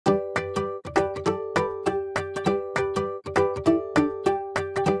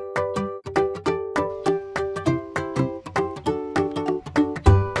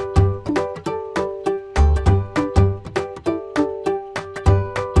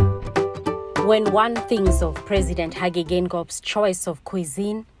When one thinks of President Hage Geingob's choice of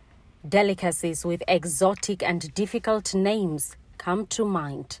cuisine, delicacies with exotic and difficult names come to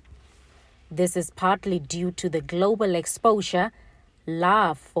mind. This is partly due to the global exposure,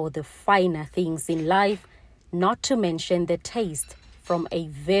 love for the finer things in life, not to mention the taste from a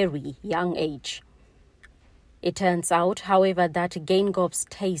very young age. It turns out, however, that Geingob's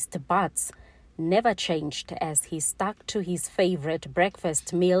taste buds never changed as he stuck to his favorite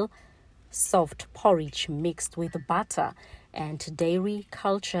breakfast meal, soft porridge mixed with butter and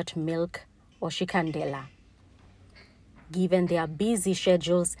dairy-cultured milk or shikandela. Given their busy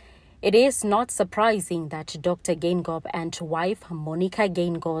schedules, it is not surprising that Dr. Geingob and wife Monica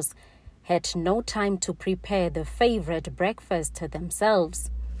Geingob had no time to prepare the favorite breakfast themselves.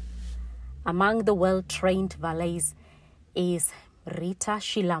 Among the well-trained valets is Rita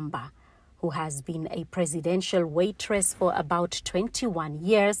Shilamba, who has been a presidential waitress for about 21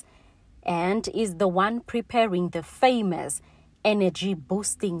 years and is the one preparing the famous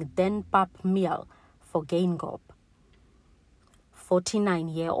energy-boosting Denpap meal for Geingob.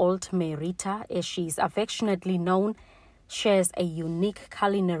 49-year-old Merita, as she is affectionately known, shares a unique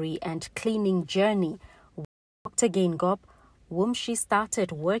culinary and cleaning journey with Dr. Geingob, whom she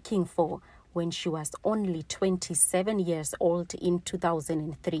started working for when she was only 27 years old in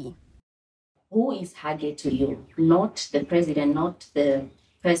 2003. Who is Hage to you? Not the president, not the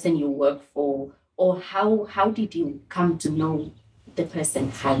person you work for, or how did you come to know the person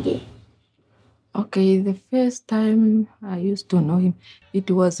Hage? Okay, the first time I used to know him,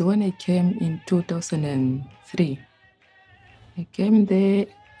 it was when I came in 2003. I came there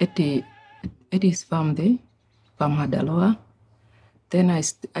at his farm there, Farm Hadaloa. Then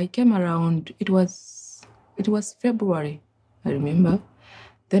I came around, it was February, I remember.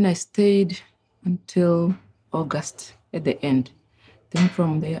 Then I stayed until August at the end. Then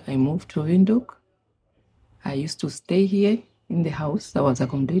from there, I moved to Windhoek. I used to stay here in the house. I was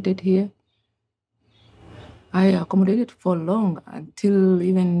accommodated here. I accommodated for long until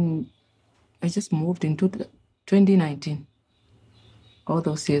even I just moved into 2019. All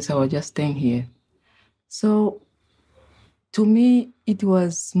those years I was just staying here. So to me, it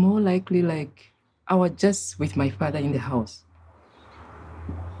was more likely like I was just with my father in the house.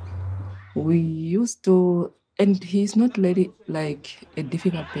 We used to, and he's not really like a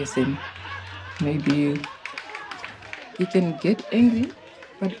difficult person. Maybe he can get angry,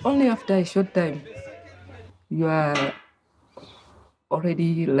 but only after a short time, you are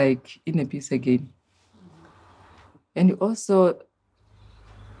already like in a peace again. And also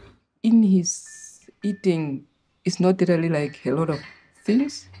in his eating, it's not really like a lot of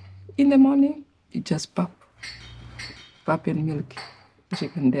things. In the morning, it's just pap and milk,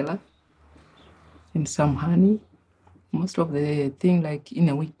 chikandela, and some honey. Most of the thing like in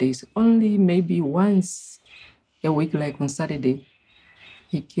a weekdays, only maybe once a week, like on Saturday,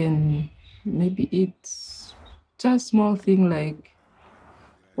 he can maybe eat just small thing like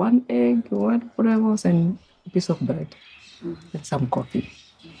one egg, one whatever, and a piece of bread and some coffee.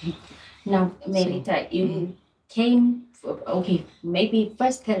 Now, Merita, you came, okay, maybe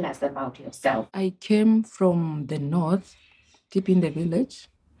first tell us about yourself. I came from the north, deep in the village.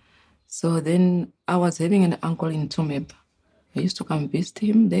 So then I was having an uncle in Tsumeb. I used to come visit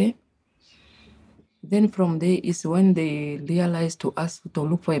him there. Then from there is when they realized to ask to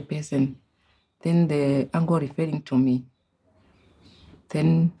look for a person. Then the uncle referring to me.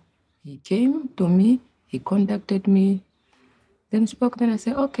 Then he came to me, he contacted me, then spoke, then I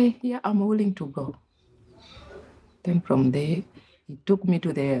said, okay, yeah, I'm willing to go. Then from there, he took me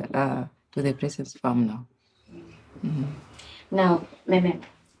to the president's farm now. Mm-hmm. Now, Meme,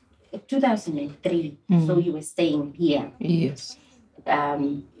 2003, so you were staying here. Yes.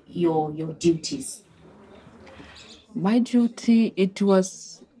 Your duties. My duty,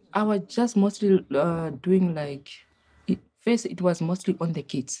 I was just mostly doing like, first it was mostly on the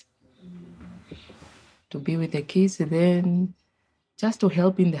kids. To be with the kids, then just to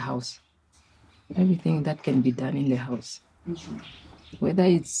help in the house. Everything that can be done in the house. Mm-hmm. Whether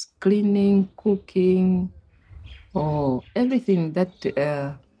it's cleaning, cooking, or everything that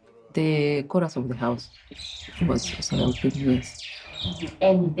the chorus of the house was also helping, yes.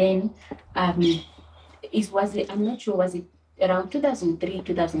 And then, I'm not sure, was it around 2003,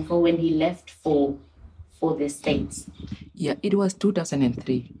 2004 when he left for the States? Yeah, it was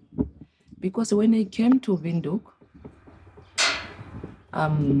 2003. Because when I came to Windhoek,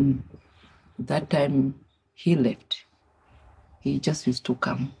 that time he left. He just used to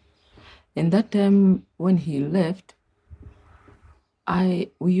come. And that time when he left,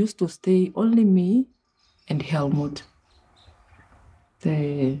 we used to stay only me and Helmut.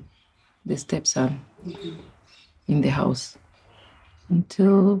 The the stepson in the house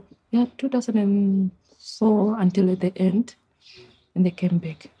until 2004, until at the end, and they came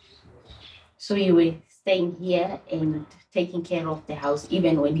back. So you were staying here and taking care of the house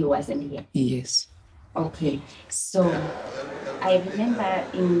even when he wasn't here? Yes. Okay. So I remember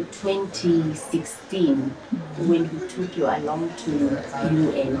in 2016 when he took you along to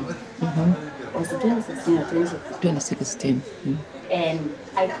UN. Was it 2016 or 2016? 2016. And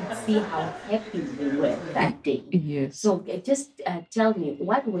I could see how happy you were that day. Yes. So just tell me,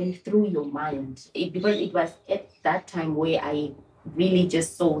 what went through your mind? Because it was at that time where I really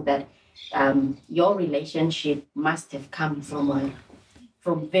just saw that your relationship must have come from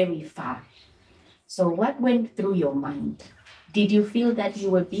very far. So what went through your mind? Did you feel that you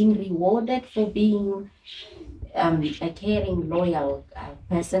were being rewarded for being a caring, loyal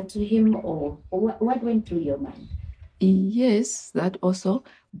person to him, or what went through your mind? Yes, that also.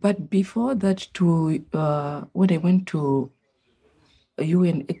 But before that, when I went to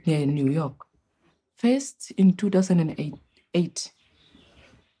UN in New York, first in 2008,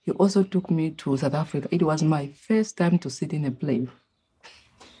 he also took me to South Africa. It was my first time to sit in a plane.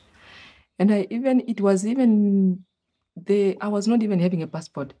 And I was not even having a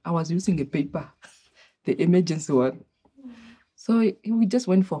passport. I was using a paper, the emergency one. So we just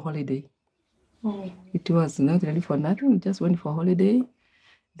went for holiday. It was not really for nothing. We just went for holiday.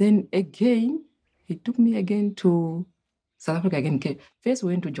 Then again, he took me again to South Africa again. First,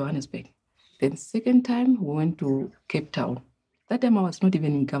 we went to Johannesburg. Then second time, we went to Cape Town. That time, I was not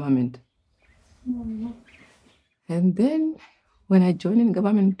even in government. And then when I joined in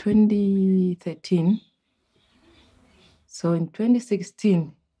government in 2013, so in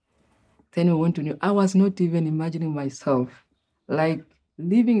 2016, then we went to New York. I was not even imagining myself like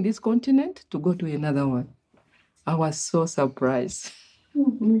leaving this continent to go to another one. I was so surprised.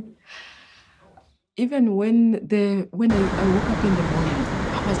 Even when I woke up in the morning,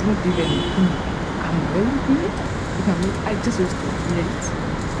 I was not even I'm very here. I just was to late.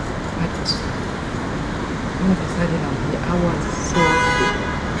 But all of a sudden I'm here. I was so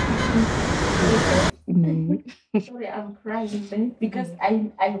Sorry, I'm crying because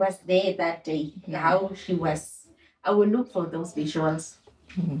I was there that day. How she was. I will look for those visuals.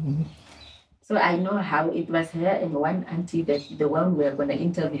 So I know how it was her and one auntie, that the one we're going to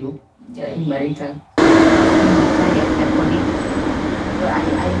interview in Marita. So I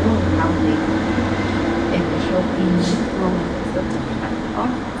know how they in the shopping.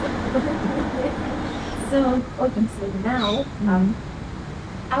 So now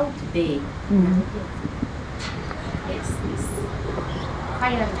out there, it's this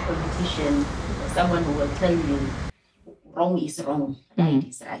fiery politician, someone who will tell you wrong is wrong, right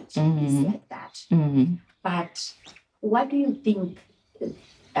is right, it's like that. But what do you think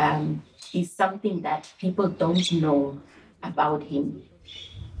is something that people don't know about him?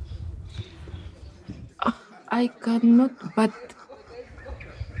 I cannot, but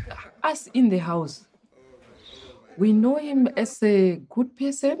us in the house, we know him as a good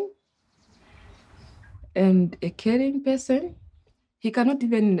person and a caring person. He cannot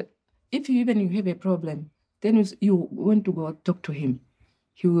even, if you have a problem, then you want to go talk to him.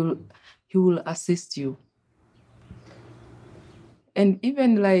 He will assist you. And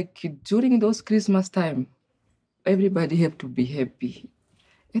even like during those Christmas time, everybody have to be happy.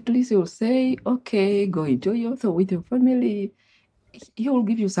 At least he will say, okay, go enjoy yourself with your family. He will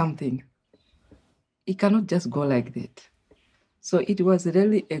give you something. It cannot just go like that. So it was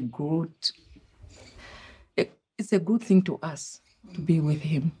really it's a good thing to us to be with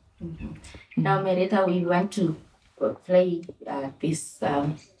him. Now, Merita, we want to play this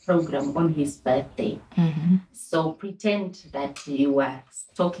program on his birthday. So pretend that you are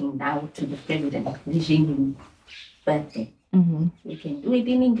talking now to the president, wishing him birthday. You can do it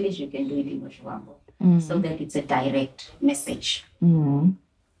in English, you can do it in Muhongo, so that it's a direct message.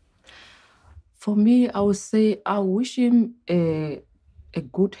 For me, I would say I wish him a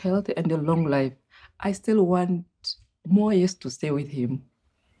good health and a long life. I still want more years to stay with him.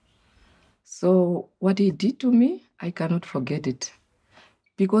 So what he did to me, I cannot forget it.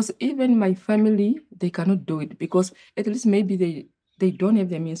 Because even my family, they cannot do it, because at least maybe they don't have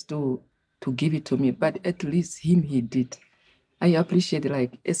the means to give it to me, but at least him, he did. I appreciate it,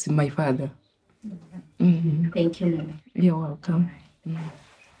 like it's my father. Thank you, Mama. You're welcome.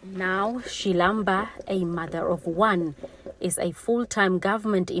 Now, Shilamba, a mother of one, is a full-time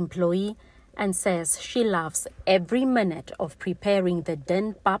government employee and says she loves every minute of preparing the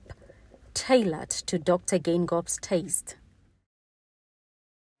den pap tailored to Dr. Geingob's taste.